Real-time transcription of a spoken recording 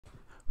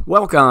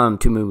Welcome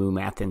to Moo Moo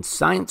Math and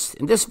Science.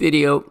 In this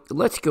video,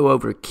 let's go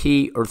over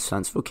key earth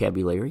science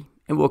vocabulary,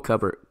 and we'll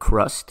cover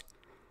crust,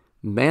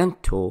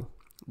 mantle,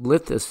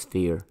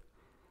 lithosphere,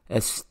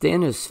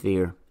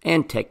 asthenosphere,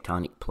 and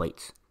tectonic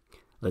plates.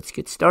 Let's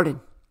get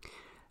started.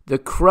 The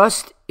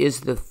crust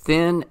is the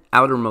thin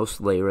outermost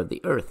layer of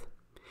the earth.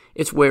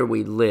 It's where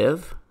we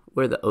live,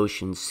 where the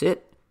oceans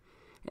sit,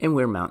 and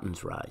where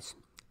mountains rise.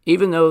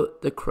 Even though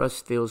the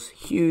crust feels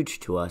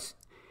huge to us,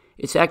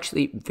 it's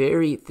actually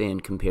very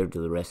thin compared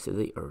to the rest of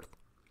the earth.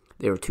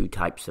 There are two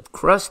types of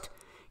crust: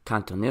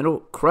 continental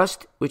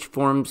crust, which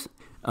forms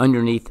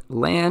underneath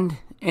land,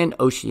 and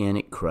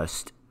oceanic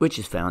crust, which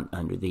is found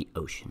under the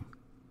ocean.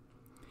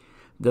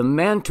 The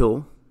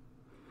mantle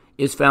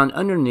is found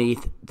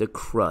underneath the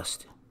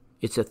crust.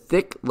 It's a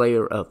thick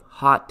layer of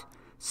hot,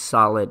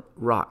 solid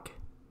rock.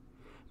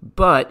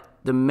 But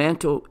the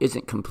mantle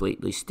isn't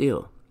completely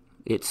still.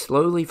 It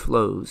slowly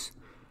flows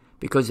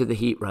because of the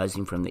heat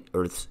rising from the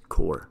Earth's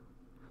core.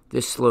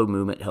 This slow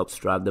movement helps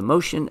drive the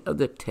motion of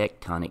the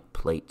tectonic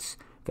plates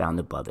found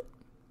above it.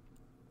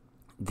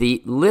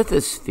 The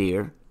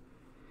lithosphere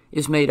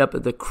is made up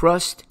of the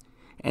crust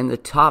and the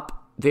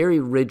top, very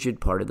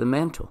rigid part of the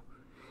mantle.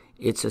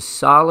 It's a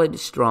solid,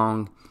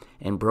 strong,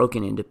 and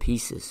broken into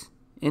pieces.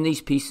 And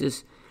these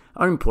pieces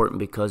are important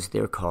because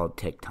they're called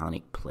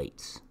tectonic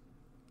plates.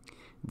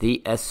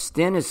 The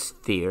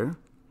asthenosphere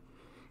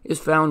is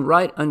found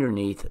right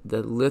underneath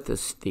the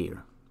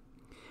lithosphere.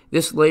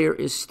 This layer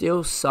is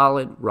still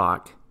solid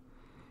rock,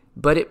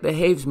 but it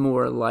behaves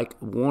more like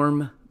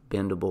warm,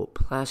 bendable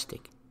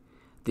plastic.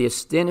 The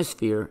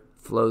asthenosphere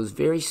flows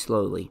very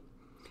slowly,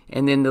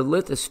 and then the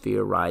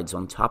lithosphere rides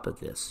on top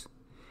of this.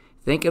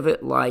 Think of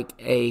it like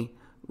a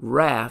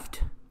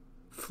raft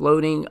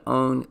floating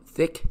on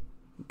thick,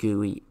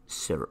 gooey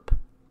syrup,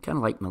 kind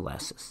of like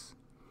molasses.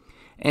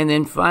 And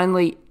then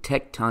finally,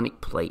 tectonic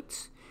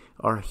plates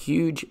are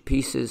huge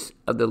pieces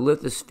of the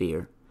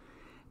lithosphere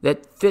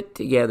that fit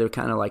together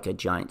kind of like a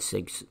giant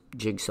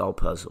jigsaw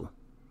puzzle.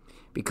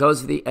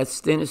 Because the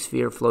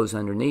asthenosphere flows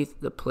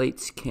underneath, the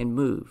plates can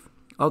move,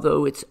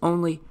 although it's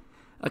only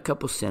a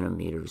couple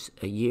centimeters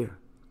a year.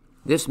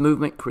 This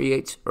movement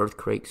creates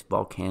earthquakes,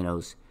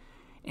 volcanoes,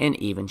 and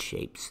even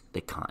shapes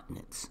the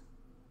continents.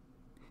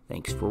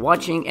 Thanks for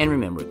watching, and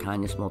remember,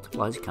 kindness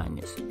multiplies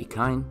kindness. Be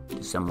kind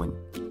to someone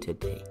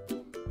today.